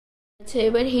আচ্ছা,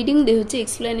 এবার হেডিং দিয়ে হচ্ছে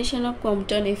এক্সপ্লেনেশন অফ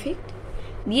কম্পটন এফেক্ট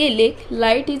দিয়ে লেখ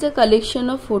light is a collection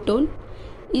of photon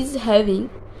is having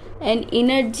an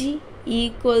energy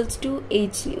equals to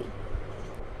h nu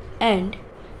and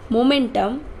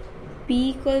momentum p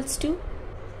equals to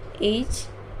h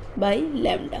by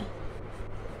lambda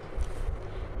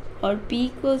or p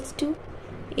equals to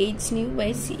h nu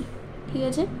by c. ঠিক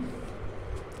আছে,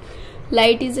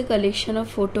 light is a collection of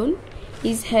photon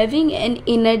is having an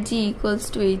energy equals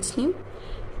to h nu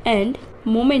and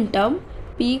momentum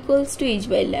p equals to h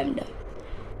by lambda.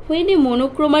 When a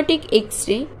monochromatic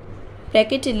X-ray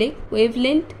bracket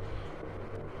wavelength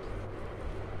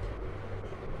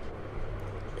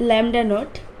lambda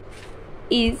naught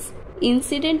is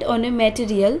incident on a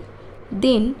material,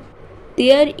 then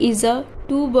there is a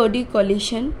two-body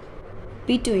collision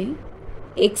between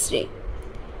X-ray.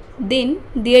 Then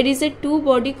there is a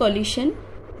two-body collision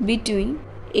between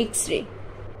X-ray,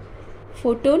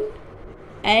 photon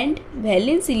and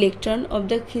valence electron of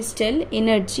the crystal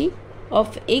energy of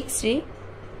X-ray,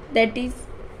 that is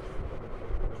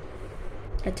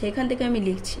আচ্ছা এখান থেকে আমি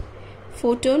লিখছি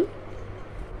photon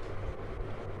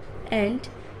and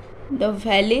the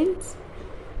valence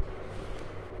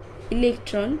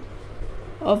electron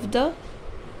of the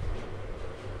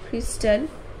crystal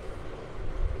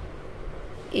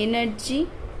energy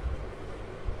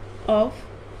of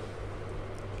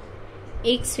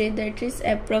X-ray, that is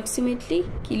approximately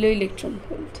kilo electron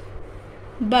volt,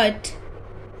 but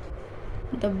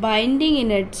the binding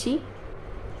energy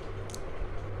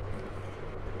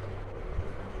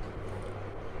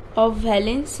of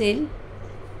valence cell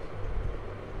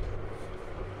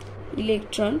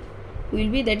electron will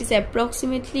be, that is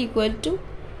approximately equal to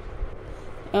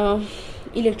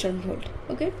electron volt.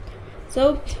 Okay, so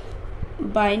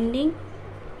binding,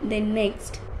 then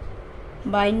next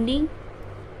binding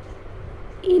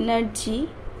energy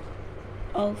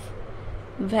of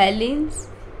valence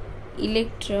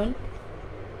electron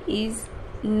is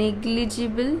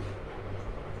negligibly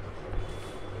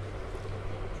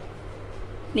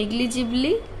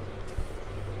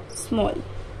small.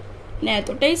 Now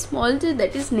এতটাই small যে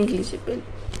that is negligible.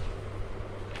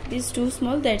 It is too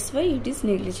small, that's why it is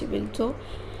negligible. So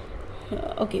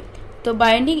okay, so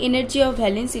binding energy of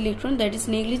valence electron, that is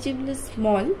negligibly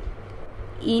small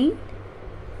in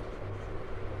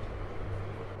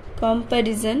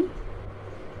comparison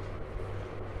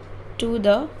to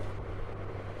the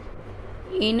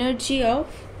energy of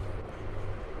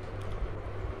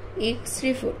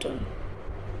X-ray photon.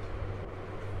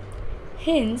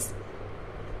 Hence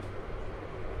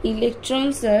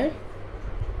electrons are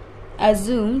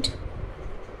assumed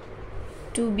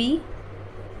to be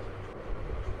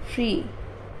free.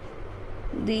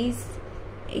 These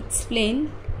explain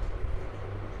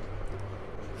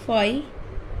why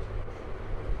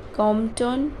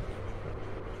Compton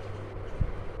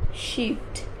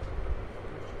shift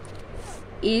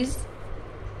is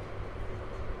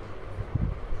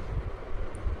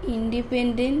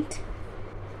independent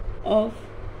of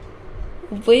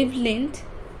wavelength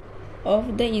of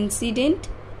the incident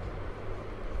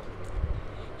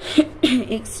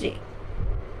X-ray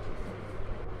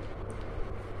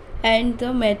and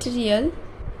the material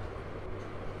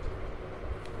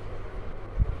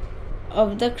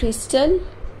of the crystal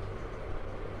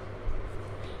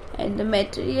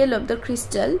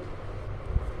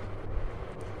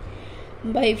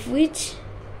by which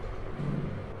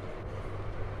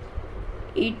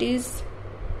it is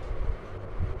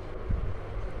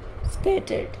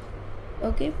scattered.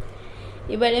 ওকে,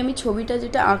 এবারে আমি ছবিটা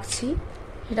যেটা আঁকছি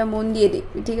সেটা মন দিয়ে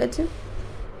দেখবি, ঠিক আছে?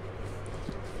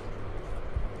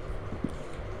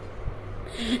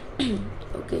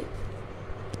 ওকে,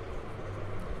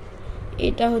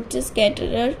 এটা হচ্ছে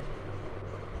স্ক্যাটারার।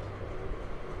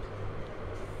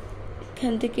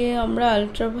 এখান থেকে আমরা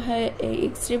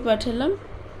এক্স-রে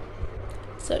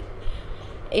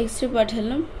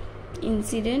পাঠালাম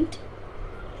ইনসিডেন্ট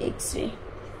এক্স-রে।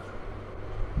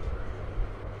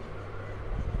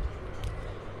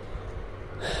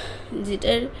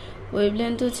 যেটার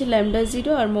ওয়েভলেন্থ হচ্ছে ল্যামডা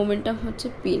 0 আর মোমেন্টাম হচ্ছে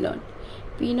P not.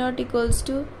 P not equals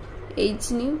to H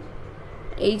new,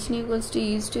 H new equals to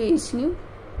is two H new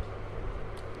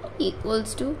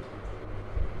equals to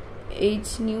H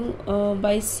new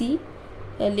by C,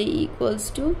 তাহলে equals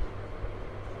to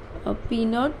P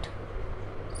not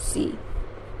C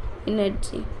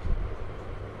energy.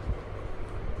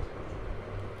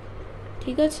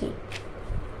 ঠিক আছে,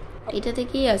 এটা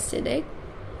থেকেই আসছে, দেখ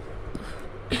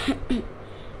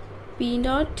P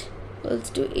naught equals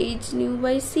to H nu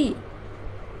by C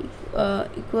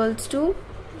equals to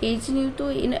H nu to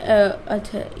in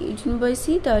H nu by C,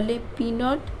 তাহলে P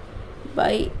naught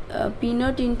by P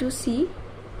not into C,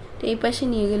 এই পাশে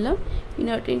নিয়ে গেলাম, P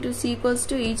not into C equals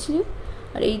to H new,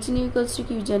 R H new equals to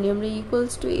কি জানি আমরা,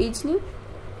 equals to H new,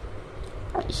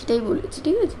 সেটাই বলেছি,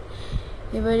 ঠিক আছে।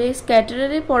 এবারে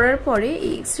স্ক্যাটারারে পড়ার পরে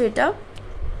এই এক্স রেটা,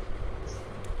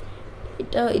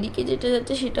 এটা এদিকে যেটা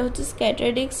যাচ্ছে সেটা হচ্ছে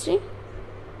স্ক্যাটার্ড এক্স রে,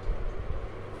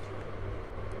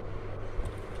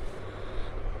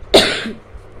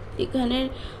 এখানের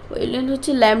ওয়েভলেন্থ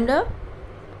হচ্ছে lambda,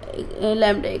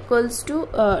 lambda equals to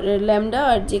lambda,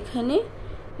 আর যেখানে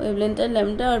ওয়েভলেন্থ আর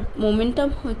ল্যামডা, আর মোমেন্টাম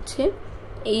হচ্ছে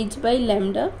এইচ বাই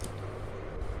ল্যামডা,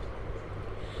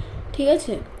 ঠিক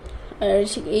আছে। আর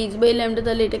এইচ বাই ল্যামডা,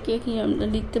 তাহলে এটাকে কি আমরা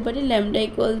লিখতে পারি lambda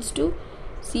equals to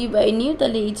C by new,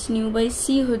 তাহলে এইচ নিউ বাই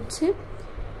সি হচ্ছে,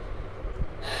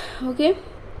 ওকে।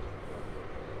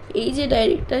 এই যে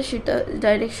ডাইরেক্টটা, সেটা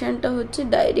ডাইরেকশনটা হচ্ছে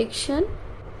direction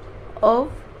of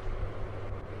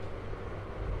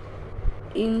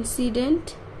incident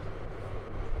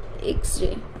X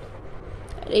ray,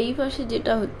 আর এই পাশে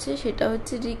যেটা হচ্ছে সেটা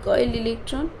হচ্ছে recoil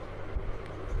electron,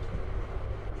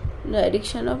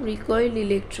 direction of recoil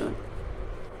electron.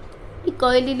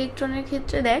 Recoil ইলেকট্রনের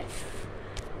ক্ষেত্রে দেখ,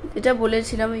 যেটা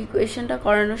বলেছিলাম ইকুয়েশনটা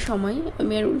করানোর সময়,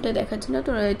 আমি আর উল্টা দেখাচ্ছি না,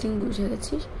 তোরা আই থিঙ্ক বুঝে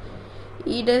গেছিস।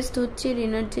 ই ড্যাশ হচ্ছে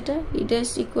এনার্জিটা, ই ড্যাশ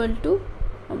ইকুয়াল টু,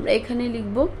 আমরা এখানে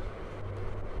লিখব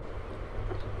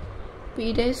P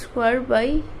dash square by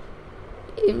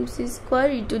mc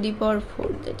square e to the power 4,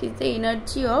 that is the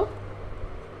energy of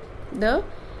the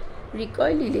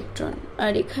recoil electron।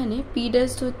 আর এখানে p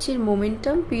dash হচ্ছে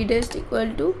momentum, p dash equal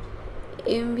to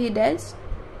mv dash,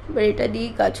 এবার এটা দিয়ে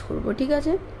কাজ করব, ঠিক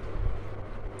আছে।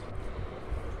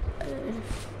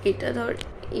 এটা ধর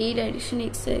এই ডাইরেকশন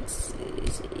এক্স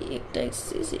অ্যাক্সিস, একটা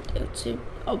অ্যাক্সিস, এটা হচ্ছে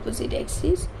অপোজিট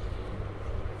অ্যাক্সিস।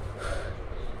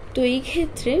 তো এই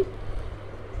ক্ষেত্রে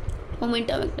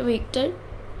মোমেন্টাম একটা ভেক্টর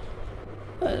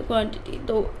কোয়ান্টিটি,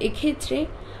 তো এক্ষেত্রে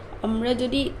আমরা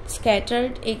যদি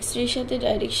স্ক্যাটার্ড এক্স রের সাথে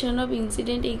ডাইরেকশন অফ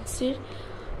ইনসিডেন্ট এক্স রের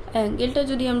অ্যাঙ্গেলটা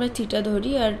যদি আমরা থিটা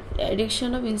ধরি, আর direction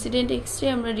of incident X ray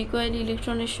আমরা রিকয়েল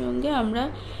ইলেকট্রনের সঙ্গে আমরা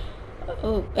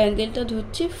অ্যাঙ্গেলটা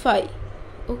ধরছি ফাই,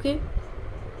 ওকে।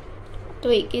 তো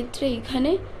এক্ষেত্রে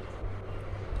এখানে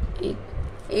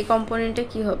এই কম্পোনেন্টটা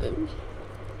কি হবে,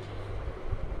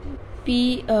 পি,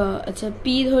 আচ্ছা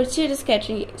পি ধরছি, এটা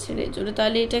স্ক্যাটারিং এক্স রে জন্য,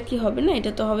 তাহলে এটা কি হবে না,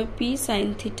 এটা তো হবে P sine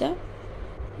theta,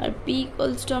 R P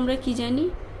equals to আমরা কি জানি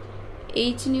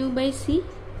এইচ নিউ বাই সি,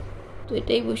 তো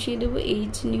এটাই বসিয়ে দেবো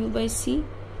H new by C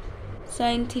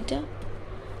sine theta.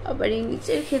 আবার এই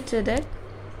নিচের ক্ষেত্রে দেখ,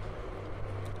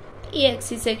 এই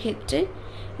অ্যাক্সিসের ক্ষেত্রে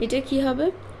এটা কি হবে,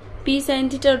 পি সাইন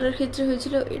থিটা ওটার ক্ষেত্রে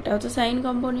হয়েছিল, এটাও তো সাইন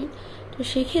কম্পোনেন্ট, তো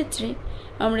সেক্ষেত্রে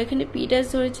আমরা এখানে পি ড্যাশ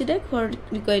ধরেছি দেখ ফর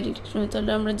রিকয়েল ইলেকট্রন,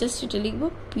 তাহলে আমরা জাস্ট এটা লিখবো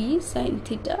P sine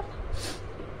theta,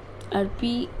 R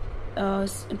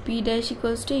P dash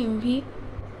equals to MV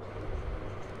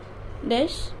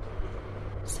dash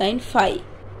sine phi,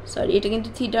 sorry এটা কিন্তু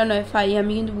থিটা নয় ফাই,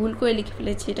 আমি কিন্তু ভুল করে লিখে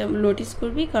ফেলেছি, এটা নোটিস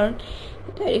করবি, কারণ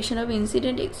ডাইরেকশন অফ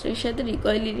ইনসিডেন্ট এক্স রের সাথে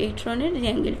রিকয়েল ইলেকট্রনের যে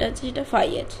অ্যাঙ্গেলটা আছে সেটা ফাই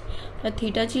আছে, আর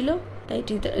থিটা ছিল তাই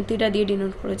থিটা দিয়ে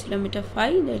ডিনোট করেছিলাম, এটা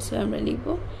ফাই, দ্যাটস ওয়াই আমরা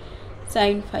লিখবো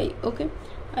সাইন ফাই, ওকে।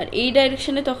 আর এই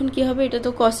ডাইরেকশনে তখন কি হবে, এটা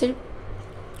তো কসের,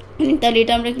 তাহলে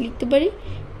এটা আমরা লিখতে পারি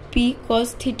P cos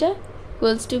theta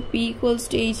equals to P equals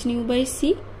to H new by C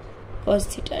cos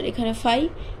theta, আর এখানে phi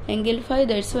angle phi,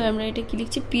 that's why আমরা এটা কি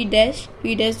লিখছি পি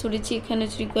ড্যাশ ধরেছি, এখানে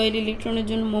রিকয়েল ইলেকট্রনের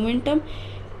জন্য momentum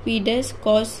P dash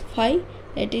cos phi,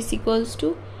 that is equals to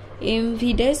M V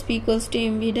dash, P equals to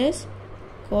M V dash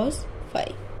cos phi,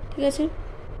 ঠিক আছে।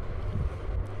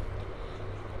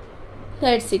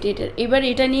 দ্যাটস ইট, এটার এবার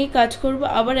এটা নিয়ে কাজ করব।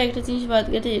 আবার একটা জিনিস বাদ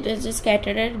গেছে, যেটা হচ্ছে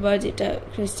স্ক্যাটারার, বা যেটা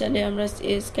ক্রিস্টালে আমরা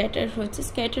স্ক্যাটার হচ্ছে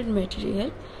স্ক্যাটার্ড ম্যাটেরিয়াল,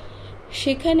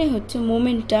 সেখানে হচ্ছে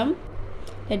momentum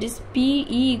that is P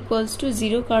E equals to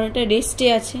 0, কারণ এটা রেস্টে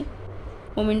আছে,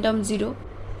 মোমেন্টাম 0,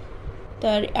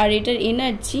 তার আর এটার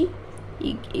এনার্জি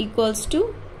ইকুয়ালস টু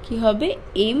কি হবে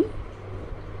এম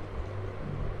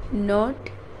নট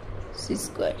সি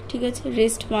স্কোয়ার, ঠিক আছে।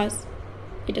 রেস্ট মাস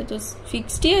এটা তো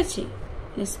ফিক্সডই আছে,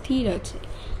 স্থির আছে,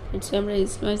 আমরা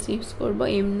রেস্ট মাস ইউজ করবো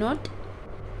am not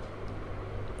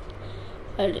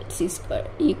R C square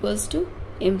equals to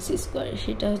M C square,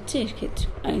 সেটা হচ্ছে এর ক্ষেত্রে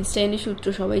আইনস্টাইনের সূত্র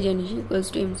সবাই জানিস, equals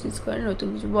to M C square, নতুন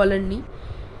কিছু বলার নেই।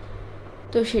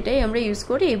 তো সেটাই আমরা ইউজ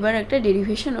করে এবার একটা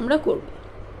ডেরিভেশন আমরা করব।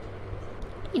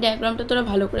 এই ডায়াগ্রামটা তোরা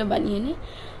ভালো করে বানিয়ে নে,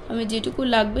 আমি যেটুকু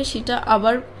লাগবে সেটা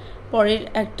আবার পরের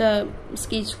একটা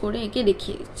স্কেচ করে এঁকে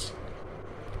দেখিয়ে দিচ্ছি।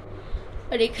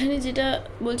 আর এখানে যেটা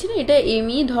বলছি না, এটা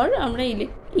এমই ধর, আমরা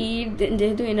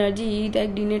যেহেতু এনার্জি ই দেখ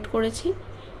ডিনোট করেছি,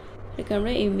 এটাকে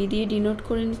আমরা এমই দিয়ে ডিনোট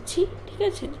করে নিচ্ছি, ঠিক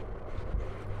আছে।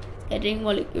 স্ক্যাটারিং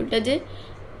মলিকিউলটা যে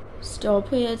স্টপ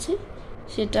হয়ে আছে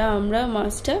সেটা আমরা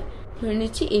মাসটা ধরে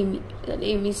নিচ্ছি এমই, তাহলে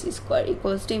ME C square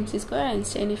equals to MC square,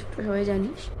 আইনস্টাইনের সূত্র সবাই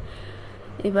জানিস।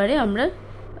 এবারে আমরা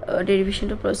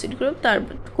ডেরিভেশনটা প্রসিড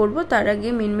করব, তার আগে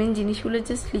মেন জিনিসগুলো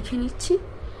জাস্ট লিখে নিচ্ছি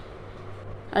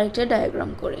আরেকটা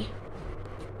ডায়াগ্রাম করে।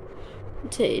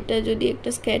 আচ্ছা, এটা যদি একটা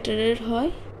স্ক্যাটারের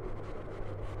হয়,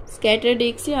 স্ক্যাটার্ড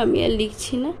এক্সরে আমি আর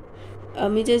লিখছি না,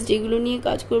 আমি জাস্ট যেগুলো নিয়ে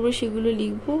কাজ করব সেগুলো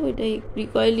লিখবো। এটা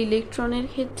রিকয়েল ইলেকট্রনের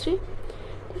ক্ষেত্রে,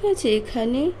 ঠিক আছে।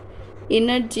 এখানে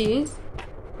energy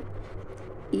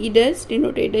E dash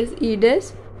denoted as E dash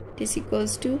is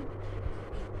equals to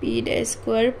P dash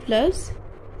square plus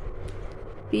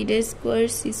P dash square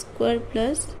C square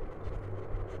plus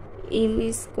M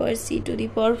square C to the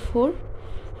power 4,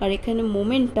 আর এখানে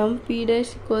momentum P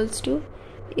dash equals to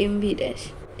mv dash,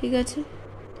 ঠিক আছে।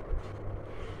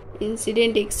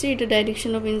 Incident x-ray, এটা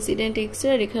direction of incident x-ray,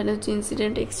 আর এখানে হচ্ছে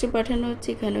incident x-ray পাঠানো হচ্ছে,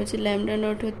 এখানে হচ্ছে ল্যামডা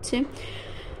নট হচ্ছে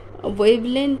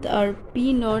ওয়েভলেন্থ, আর পি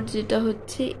নট যেটা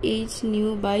হচ্ছে এইচ নিউ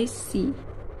বাই সি,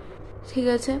 ঠিক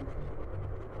আছে।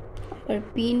 আর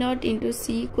P not into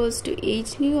C equals to H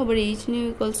new, আবার এইচ নিউ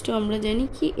ইকুয়ালস টু আমরা জানি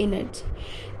কি এনার্জি,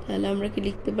 তাহলে আমরা কি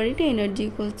লিখতে পারি এটা energy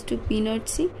equals to P not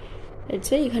C.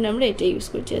 আচ্ছা, এখানে আমরা এটা ইউজ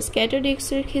করছি। আর স্ক্যাটার্ড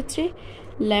এক্সরের ক্ষেত্রে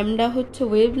ল্যামডা হচ্ছে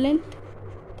ওয়েভলেন্থ,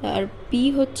 আর পি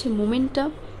হচ্ছে মোমেন্টাম,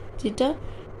 যেটা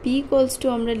পি ইকুয়ালস টু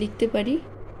আমরা লিখতে পারি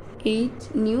এইচ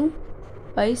নিউ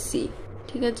বাই সি,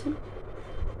 ঠিক আছে।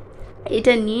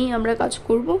 এটা নিয়েই আমরা কাজ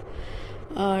করব।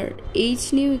 আর এইচ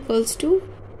নিউ ইকুয়ালস টু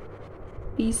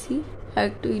পিসি,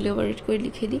 একটু ইলাবোরেট করে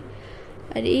লিখে দিই।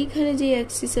 আর এইখানে যে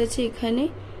অ্যাক্সিস আছে, এখানে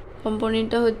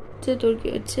কম্পোনেন্টটা হচ্ছে তোর কি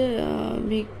হচ্ছে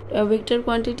ভেক্টর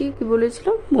কোয়ান্টিটি, কি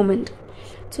বলেছিলাম মোমেন্ট।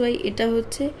 সো এটা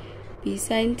হচ্ছে পি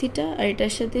সাইন থিটা, আর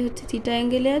এটার সাথে হচ্ছে থিটা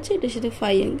অ্যাঙ্গেলে আছে, এটার সাথে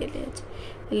ফাই অ্যাঙ্গেলে আছে,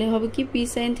 তাহলে হবে কি P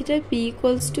sine theta, P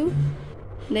equals to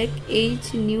like H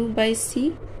new by C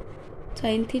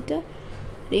sine theta.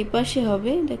 এই পাশে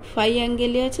হবে দেখ ফাই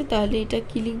অ্যাঙ্গেলে আছে, তাহলে এটা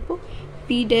কি লিখবো,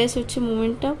 পি ড্যাশ হচ্ছে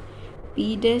momentum, P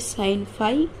dash sine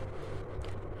phi,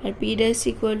 R P dash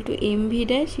equal to M V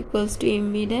dash equals to M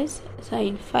V dash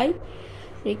sine phi.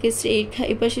 এক্ষেত্রে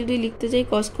এই পাশে যদি লিখতে চাই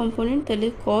কস কম্পোনেন্ট, তাহলে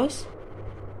কস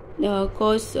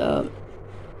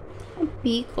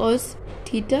পি কস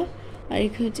থিটা, আর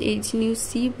এখানে হচ্ছে H new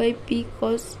C by P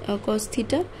cos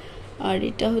theta, আর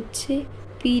এটা হচ্ছে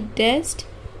P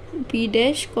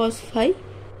dash cos phi,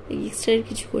 extra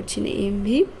কিছু করছি না, এম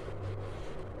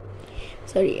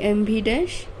ভি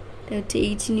ড্যাশ, এটা হচ্ছে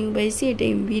এইচ নিউ বাই সি, এটা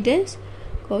M V dash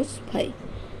cos phi,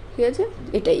 ঠিক আছে।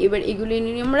 এটাই, এবার এগুলো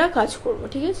নিয়ে আমরা কাজ করব,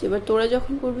 ঠিক আছে। এবার তোরা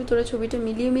যখন করবি, তোরা ছবিটা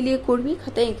মিলিয়ে করবি,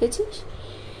 খাতায় এঁকেছিস,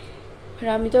 আর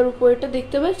আমি তো আর উপরেটা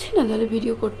দেখতে পাচ্ছি না, তাহলে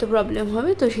ভিডিও করতে প্রবলেম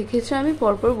হবে, তো সেক্ষেত্রে আমি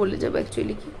পরপর বলে যাবো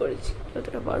অ্যাকচুয়ালি কী করেছি,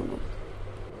 যতটা পারবো।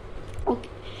 ওকে,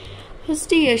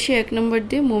 ফার্স্টেই আসি 1 নম্বর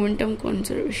দিয়ে মোমেন্টাম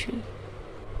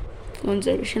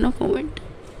কনজারভেশন অফ মোমেন্ট।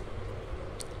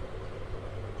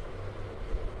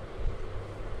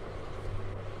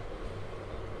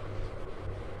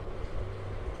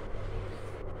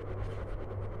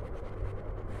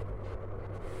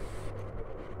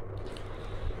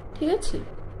 ঠিক আছে,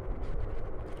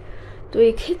 তো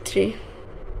এক্ষেত্রে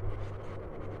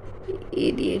এ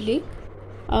দিয়ে লিখ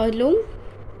along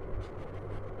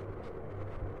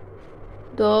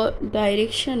the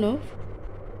direction of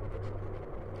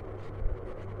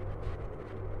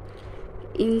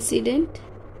incident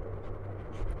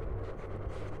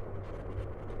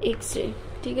X-ray,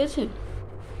 ঠিক আছে,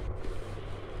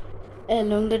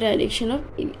 along the direction of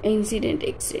incident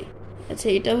X-ray। আচ্ছা,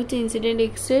 এটা হচ্ছে ইনসিডেন্ট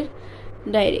এক্সরে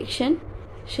ডাইরেকশন।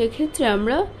 সেক্ষেত্রে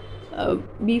আমরা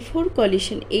বিফোর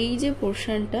কলিশন এই যে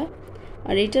পোর্শনটা,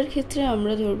 আর এটার ক্ষেত্রে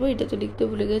আমরা ধরবো, এটা তো লিখতে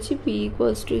ভুলে গেছি, পি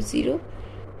ইকুয়ালস টু 0,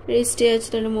 রেস্টে আছে,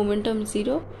 তাহলে momentum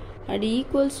 0, R E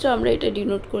equals to আমরা এটা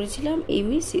ডিনোট করেছিলাম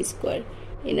ME C square,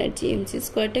 energy M C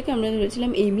স্কোয়ারটাকে আমরা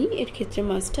ধরেছিলাম এমই, এর ক্ষেত্রে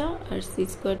মাসটা, আর সি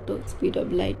স্কোয়ার তো স্পিড অফ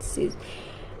লাইট সি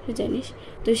জানিস।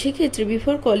 তো সেক্ষেত্রে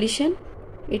বিফোর কলিশন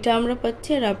এটা আমরা পাচ্ছি,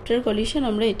 আর আফটার কলিশন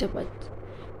আমরা এটা পাচ্ছি,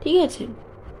 ঠিক আছে।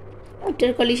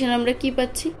 আফটার কলিশন আমরা কি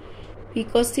পাচ্ছি, পি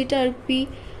কস থিটা আর পি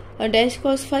ড্যাশ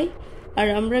কস ফাই, আর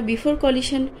আমরা বিফোর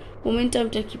কলিশন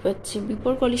মোমেন্টামটা কি পাচ্ছি,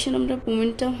 বিফোর কলিশন আমরা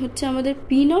মোমেন্টাম হচ্ছে আমাদের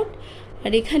পি নট,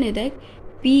 আর এখানে দেখ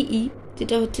পিই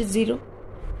যেটা হচ্ছে 0,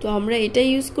 তো আমরা এটা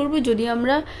ইউজ করব যদি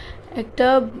আমরা একটা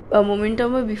মোমেন্টাম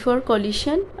বা বিফোর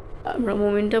কলিশন, আমরা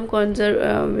মোমেন্টাম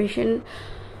কনজারভেশন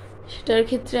সেটার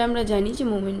ক্ষেত্রে আমরা জানি যে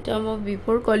momentum of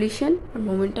before collision R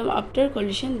momentum after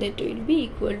collision that will be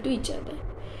equal to each other.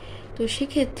 তো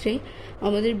সেক্ষেত্রে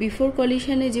আমাদের বিফোর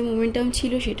কলিশনে যে মোমেন্টাম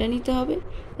ছিল সেটা নিতে হবে,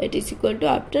 that is equal to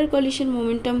after collision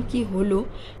momentum কি হলো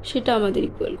সেটা আমাদের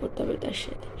ইকুয়াল করতে হবে তার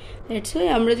সাথে। দ্যাটস ওয়াই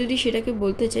আমরা যদি সেটাকে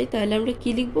বলতে চাই, তাহলে আমরা কি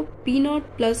লিখব, P not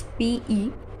plus পিই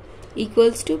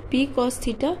equals to P cos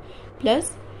theta plus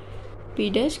p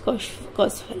dash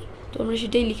cos phi। তো আমরা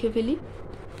সেটাই লিখে ফেলি।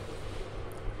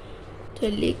 তো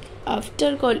লিখ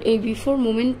after before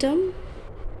momentum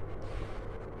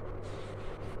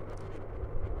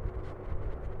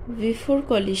before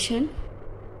collision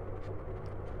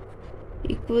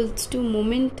equals to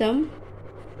momentum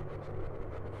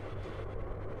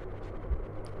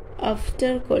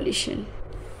after collision.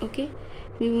 Okay,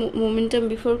 momentum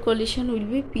before collision will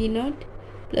be p naught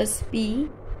plus p,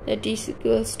 that is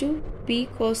equals to p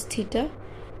cos theta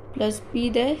plus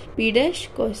p dash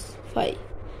cos phi।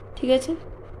 ঠিক আছে,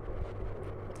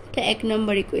 এটা 1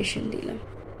 নম্বর equation দিলাম।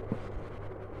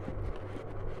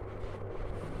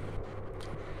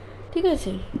 ঠিক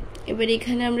আছে, এবার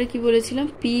এখানে আমরা কি বলেছিলাম,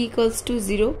 p equals to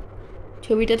 0,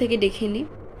 ছবিটা থেকে দেখে নিই,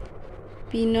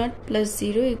 p naught plus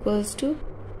 0 equals to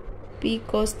p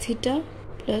cos theta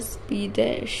plus p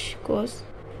dash cos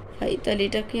phi। তাহলে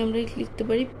এটাকে আমরা লিখতে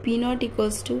পারি p naught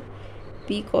equals to p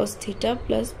cos theta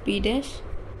plus p dash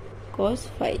cos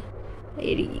phi।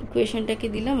 এর ইকুয়েশনটাকে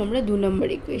দিলাম আমরা 2 নম্বর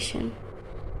ইকুয়েশন।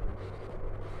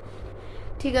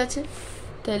 ঠিক আছে,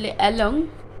 তাহলে অ্যালং,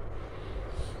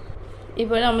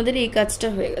 এবার আমাদের এই কাজটা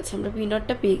হয়ে গেছে, আমরা পি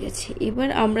নটটা পেয়ে গেছি। এবার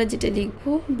আমরা যেটা লিখব,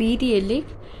 বি দিয়ে লিখ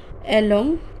অ্যালং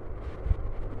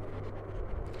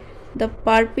দ্য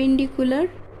পারপেন্ডিকুলার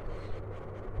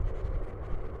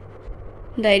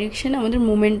ডাইরেকশন। আমাদের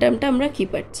মোমেন্টামটা আমরা কি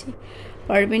পাচ্ছি,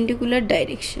 perpendicular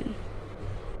direction.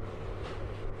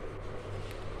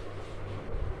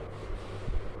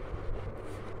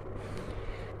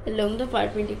 along the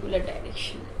perpendicular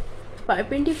direction।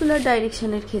 Perpendicular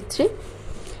ডাইরেকশনের ক্ষেত্রে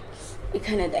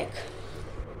এখানে দেখ,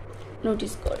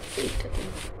 নোটিস কর, এইটাতে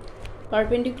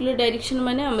পারপেন্ডিকুলার ডাইরেকশন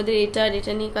মানে আমাদের এটা আর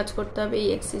এটা নিয়ে কাজ করতে হবে। এই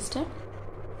অ্যাক্সিসটা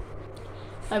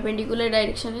পারপেন্ডিকুলার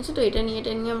ডাইরেকশন আছে, তো এটা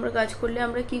নিয়ে আমরা কাজ করলে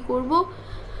আমরা কি করব,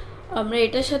 আমরা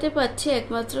এটার সাথে পাচ্ছি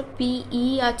একমাত্র PE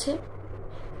আছে,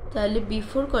 তাহলে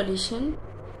before collision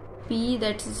P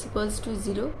that is equals to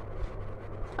 0,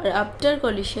 R after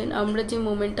collision আমরা যে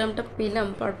মোমেন্টামটা পেলাম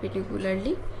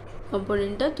পারপেন্ডিকুলারলি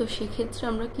কম্পোনেন্টটা, তো সেক্ষেত্রে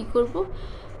আমরা কি করব,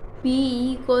 PE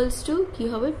ইকুয়ালস টু কি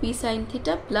হবে, P sin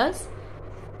theta plus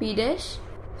P dash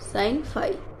sin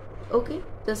phi। ওকে,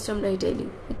 জাস্ট আমরা এটাই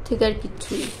লিখব, এর থেকে আর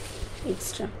কিচ্ছু নেই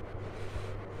এক্সট্রা,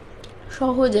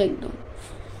 সহজ একদম।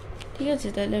 ঠিক আছে,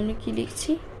 তাহলে আমরা কি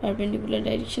লিখছি, পারপেন্ডিকুলার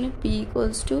ডাইরেকশনে P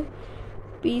equals to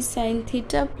P sin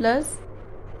theta plus,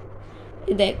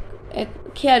 দেখ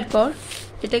খেয়াল কর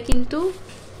এটা কিন্তু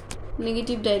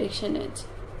নেগেটিভ ডাইরেকশনে আছে,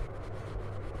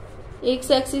 এক্স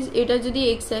অ্যাক্সিস, এটা যদি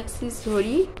এক্স অ্যাক্সিস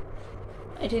ধরি,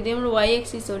 এটা যদি আমরা ওয়াই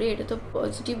অ্যাক্সিস ধরি, এটা তো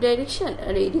পজিটিভ ডাইরেকশন,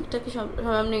 আর এই দিকটাকে সব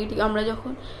নেগেটিভ। আমরা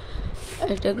যখন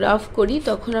একটা গ্রাফ করি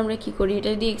তখন আমরা কি করি, এটা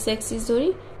যদি এক্স অ্যাক্সিস ধরি,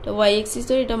 এটা ওয়াই অ্যাক্সিস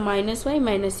ধরি, এটা minus Y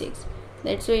minus x,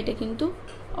 that's why এটা কিন্তু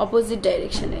অপোজিট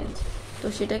ডাইরেকশনে আছে, তো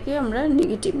সেটাকে আমরা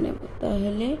নেগেটিভ নেব।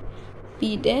 তাহলে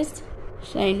P dash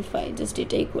sine phi, just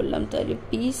এটাই করলাম, তাহলে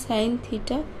P sine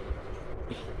theta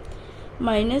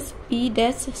minus P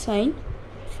dash sine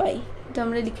phi, এটা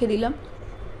আমরা লিখে দিলাম।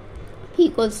 পি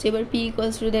ইকুয়ালস টু, এবার পি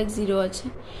ইকুয়ালস টু দেখ 0 আছে,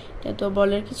 এটা তো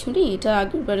বলার কিছু নেই, এটা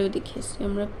আগের বারেও দেখে এসছি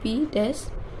আমরা, পি ড্যাশ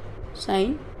সাইন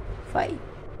ফাই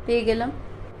পেয়ে গেলাম।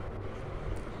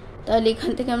 তাহলে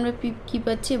এখান থেকে আমরা পি কি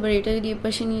পাচ্ছি, এবার এটা যদি এ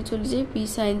পাশে নিয়ে চলে যাই, P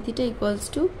sine theta equals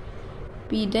to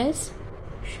P dash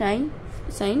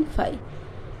sine phi,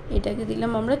 এটাকে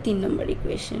দিলাম আমরা 3 নম্বর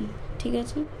ইকুয়েশন। ঠিক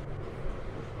আছে,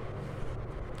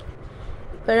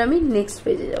 এবার আমি নেক্সট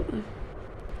পেজে যাব।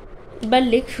 এবার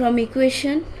লিখ from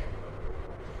equation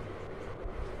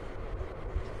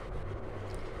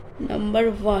number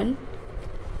 1,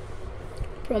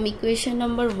 from equation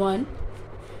number 1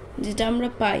 যেটা আমরা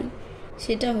পাই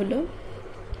সেটা হলো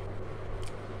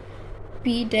p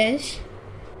dash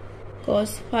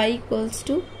cos phi equals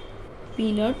to p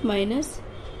naught minus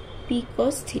p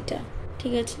cos theta।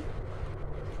 ঠিক আছে,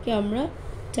 কি আমরা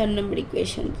 4 নম্বর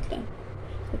ইকুয়েশন দিলাম,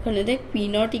 ওখানে দেখ p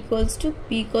naught equals to p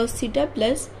cos theta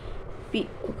plus p,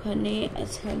 ওখানে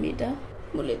আচ্ছা আমি এটা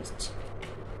বলে দিচ্ছি,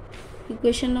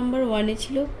 ইকুয়েশন নাম্বার 1 এ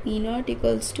ছিল p naught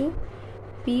equals to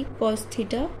p cos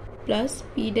theta plus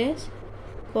p dash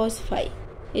cos phi,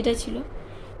 এটা ছিল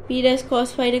p dash cos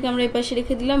phi টাকে আমরা এই পাশে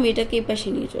রেখে দিলাম, এটাকে এই পাশে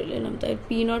নিয়ে চলে এলাম, তাই p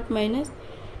naught minus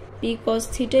p cos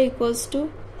theta equals to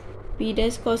p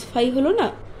dash cos phi হলো না,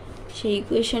 সেই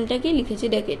ইকুয়েশনটাকে লিখেছি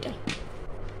দেখ এটা।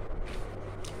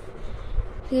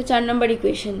 ঠিক আছে, 4 নম্বর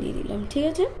ইকুয়েশন দিয়ে দিলাম। ঠিক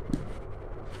আছে,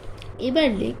 এবার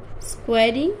লিখ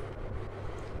স্কোয়ারিং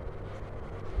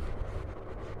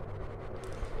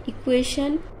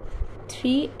ইকুয়েশন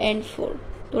 3 and 4।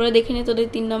 তোরা দেখে নে তোদের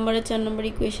 3 নম্বর আর 4 নম্বর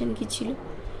ইকুয়েশন কি ছিল।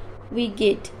 উই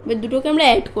গেট, এবার দুটোকে আমরা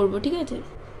অ্যাড করব। ঠিক আছে,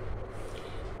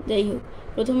 যাই হোক,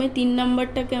 প্রথমে 3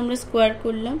 নম্বরটাকে আমরা স্কোয়ার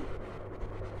করলাম,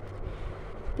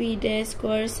 p dash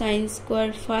square sin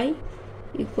square phi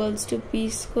equals to p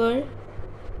square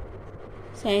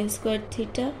sin square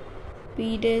theta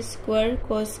p dash square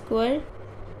cos square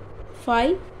phi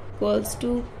equals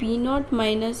to p naught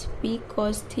minus p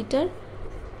cos theta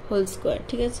whole square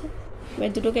ঠিক আছে এবার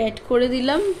দুটোকে অ্যাড করে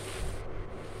দিলাম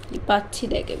পাচ্ছি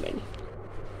দেখ এবারে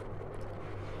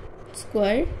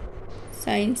স্কয়ার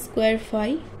sin square phi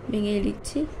ভেঙে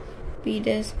লিখছি p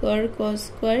dash square cos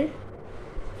square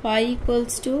phi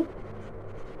equals to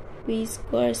p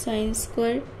square sin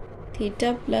square theta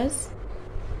plus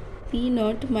p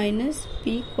naught minus p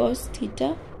cos theta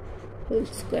whole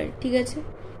square ঠিক আছে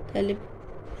তাহলে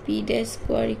p dash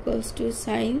square equals to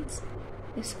sin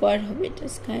square হবে এটা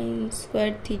sin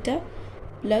square theta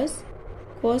plus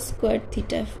cos square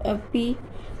theta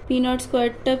p naught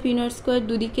squareটা p naught square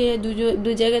দুদিকে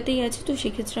দুই জায়গাতেই আছে তো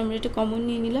সেই ক্ষেত্রে আমরা এটা কমন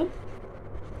নিয়ে নিলাম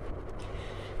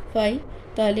phi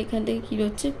তাহলে এখান থেকে কি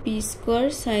হচ্ছে p square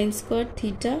sin square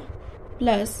theta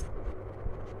plus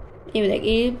এবার দেখ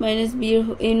a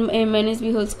minus b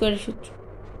whole square সূত্র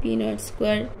p naught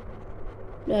square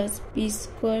plus p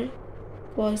square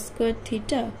cos square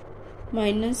theta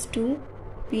minus 2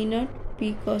 p naught p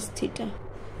cos theta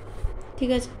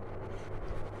ঠিক আছে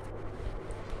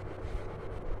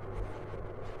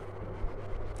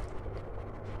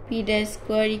p dash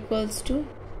square equals to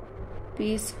p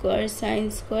square sin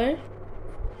square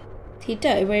theta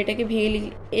এবার এটাকে ভেঙে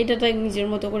এটা তো নিজের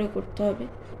মতো করে করতে হবে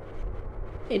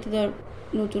এটা তো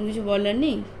নতুন কিছু বলার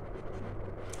নেই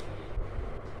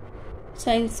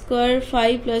sin square phi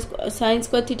plus sin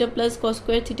square theta plus cos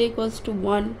square theta equals to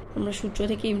 1 আমরা সূত্র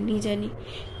থেকে এমনি জানি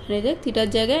এখানে দেখ থিটার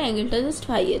জায়গায় অ্যাঙ্গেলটা জাস্ট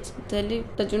phi আছে তাহলে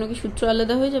তার জন্য কি সূত্র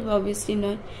আলাদা হয়ে যাবে obviously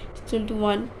নয় equal to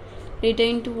 1 এটা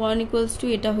into 1 equals to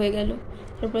এটা হয়ে গেল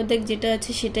তারপর দেখ যেটা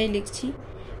আছে সেটাই লিখছি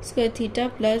square theta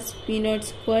plus p naught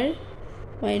square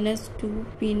minus 2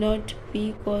 p naught p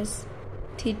cos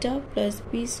theta plus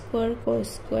p square cos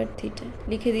square theta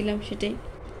লিখে দিলাম সেটাই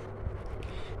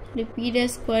p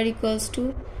dash square equals to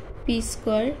p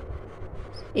square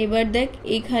এবার দেখ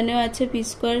এখানেও আছে p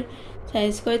square sin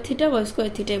square theta cos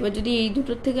square theta এবার যদি এই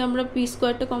দুটোর থেকে আমরা p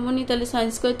squareটা কমন নিই তাহলে sin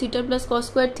square theta plus cos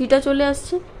square theta চলে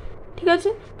আসছে ঠিক আছে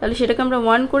তাহলে সেটাকে আমরা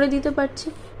 1 করে দিতে পারছি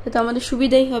তাতে আমাদের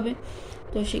সুবিধাই হবে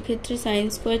তো সেই ক্ষেত্রে sin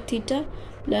square theta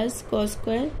plus cos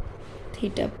square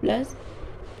theta plus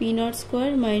p naught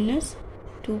square minus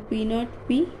 2 p naught p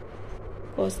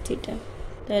cos theta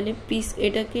তাহলে p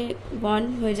এটাকে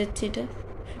 1 হয়ে যাচ্ছে এটা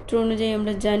সূত্র অনুযায়ী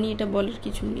আমরা জানি এটা বলার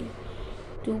কিছু নেই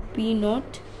 2 p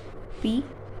naught p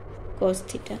cos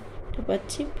theta এটা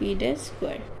পাচ্ছি p dash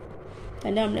square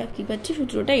তাহলে আমরা কি পাচ্ছি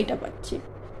সূত্রটা এটা পাচ্ছি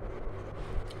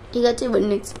ঠিক আছে এবার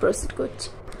নেক্সট প্রসিড করছি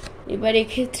এবার এই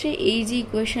ক্ষেত্রে এই যে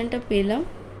ইকুয়েশনটা পেলাম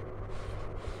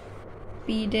p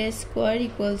dash square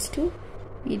equals to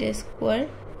p dash square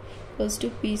equals to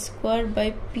p square by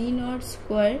p naught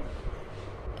square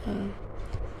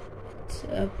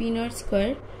p naught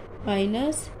square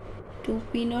minus 2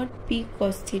 p naught p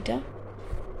cos theta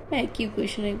मैं एक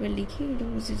इक्वेशन एक बार लिखी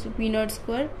तो p naught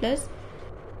square plus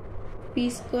p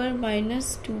square minus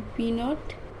 2 p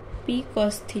naught p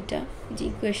cos theta जी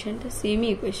इक्वेशनটা same ही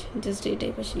equation just এই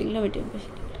type আসলে লিখলাম এটা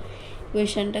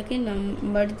ইকুয়েশনটাকে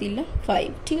number দিলাম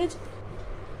 5 ঠিক আছে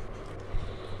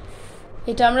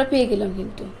এটা আমরা পেয়ে গেলাম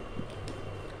কিন্তু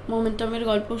মোমেন্টামের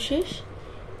গল্প শেষ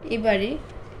এবারে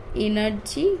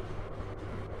এনার্জি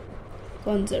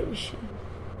কনজারভেশন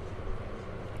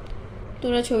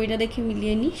তোরা ছবিটা দেখে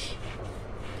মিলিয়ে নিস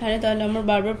এখানে তাহলে আমার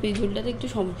বারবার পেজ উল্টাতে একটু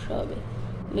সমস্যা হবে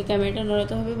তাহলে ক্যামেরাটা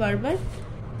নড়াতে হবে বারবার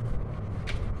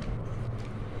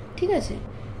ঠিক আছে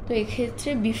তো এই ক্ষেত্রে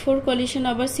বিফোর কলিশন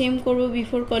আবার সেম করব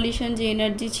বিফোর কলিশন যে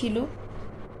এনার্জি ছিল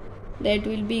that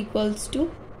will be equals to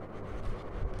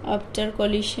after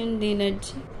collision the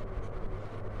energy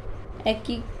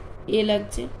একই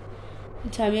লাগছে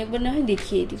আচ্ছা আমি একবার না হয়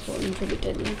দেখিয়ে দিই ছবিটা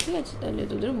দিয়ে ঠিক আছে তাহলে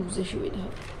তোদের বুঝতে সুবিধা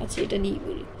হবে আচ্ছা এটা নিয়ে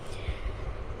বলি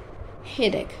হে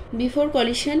দেখ বিফোর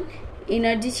কলিশন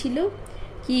এনার্জি ছিল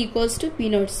কি equals to P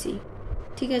not C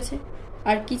ঠিক আছে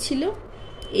আর কি ছিল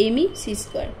এমই সি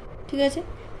স্কোয়ার ঠিক আছে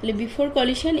তাহলে বিফোর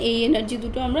কলিশন এই এনার্জি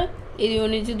দুটো আমরা এই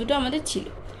এনার্জি দুটো আমাদের ছিল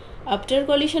আফটার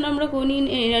কলিশন আমরা কোন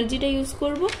এনার্জিটা ইউজ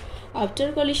করব আফটার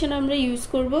কলিশন আমরা ইউজ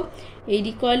করব এই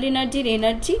রিকয়েলড এনার্জির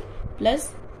এনার্জি প্লাস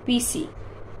পিসি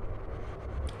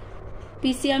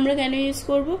পিসি আমরা কেন ইউজ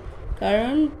করব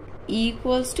কারণ ই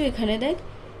ইকুয়ালস টু এখানে দেখ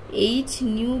এইচ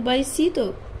নিউ বাই সি তো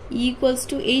ই equals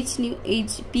to H new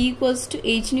H P equals to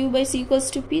H new by C equals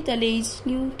to P তাহলে এইচ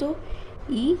নিউ তো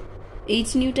ই এইচ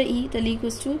নিউটা ই তাহলে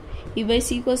equals to E by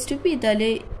C equals to P তাহলে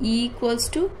ই equals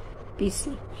to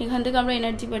পিসি। এখান থেকে আমরা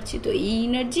energy পাচ্ছি, তো এই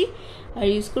এনার্জি আর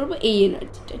ইউজ করবো এই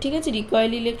এনার্জিটা, ঠিক আছে।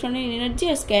 রিকয়েল ইলেকট্রনের এনার্জি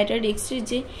আর স্ক্যাটার্ড এক্সরের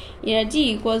যে এনার্জি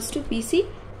ইকুয়ালস টু পিসি,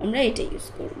 আমরা এটা ইউজ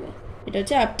করবো। এটা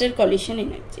হচ্ছে আফটার কলিশন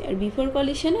এনার্জি। আর বিফোর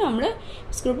কলিশনে আমরা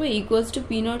ইউজ করবো equals to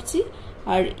P not C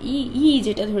আর ই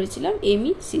যেটা ধরেছিলাম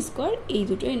এমই সি স্কোয়ার, এই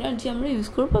দুটো এনার্জি আমরা ইউজ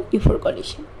করবো বিফোর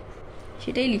কলিশন।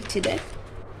 সেটাই লিখছি দেখ।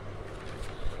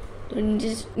 তো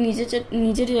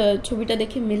নিজের ছবিটা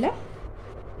দেখে মেলা।